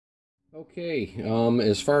Okay,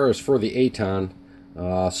 as far as for the Aton,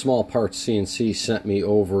 Small Parts CNC sent me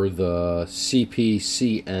over the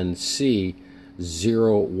CNC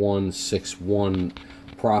 0161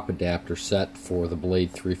 prop adapter set for the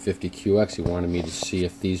Blade 350QX. He wanted me to see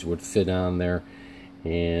if these would fit on there,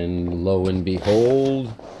 and lo and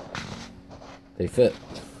behold, they fit.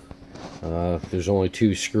 There's only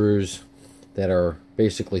two screws that are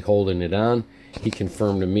basically holding it on. He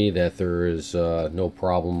confirmed to me that there is no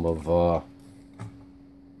problem of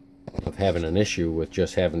having an issue with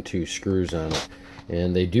just having two screws on it.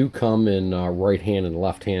 And they do come in right hand and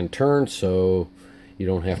left hand turns, so you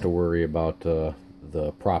don't have to worry about the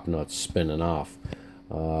prop nuts spinning off.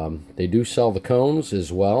 They do sell the cones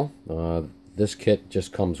as well. This kit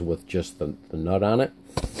just comes with just the nut on it.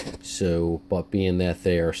 So, but being that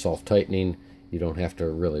they are self-tightening, you don't have to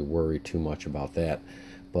really worry too much about that.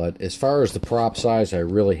 But as far as the prop size, I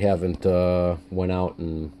really haven't went out,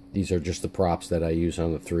 and these are just the props that I use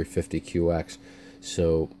on the 350QX.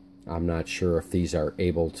 So I'm not sure if these are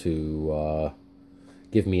able to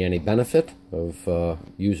give me any benefit of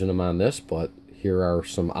using them on this, but here are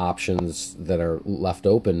some options that are left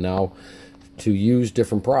open now to use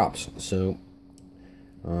different props. So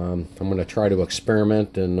I'm going to try to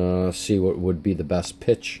experiment and see what would be the best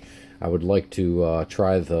pitch. I would like to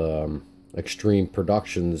try the Extreme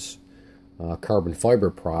Productions carbon fiber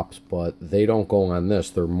props, but they don't go on this.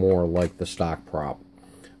 They're more like the stock prop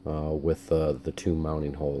with the two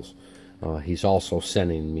mounting holes. He's also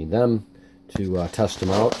sending me them to test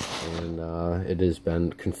them out, and it has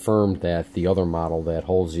been confirmed that the other model that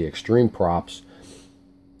holds the Extreme props,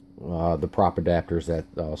 the prop adapters that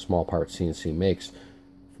Small Parts CNC makes,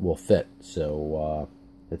 will fit. So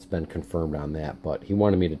it's been confirmed on that, but he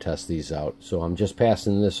wanted me to test these out, so I'm just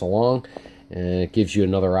passing this along, and it gives you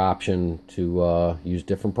another option to use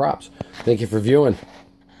different props. Thank you for viewing.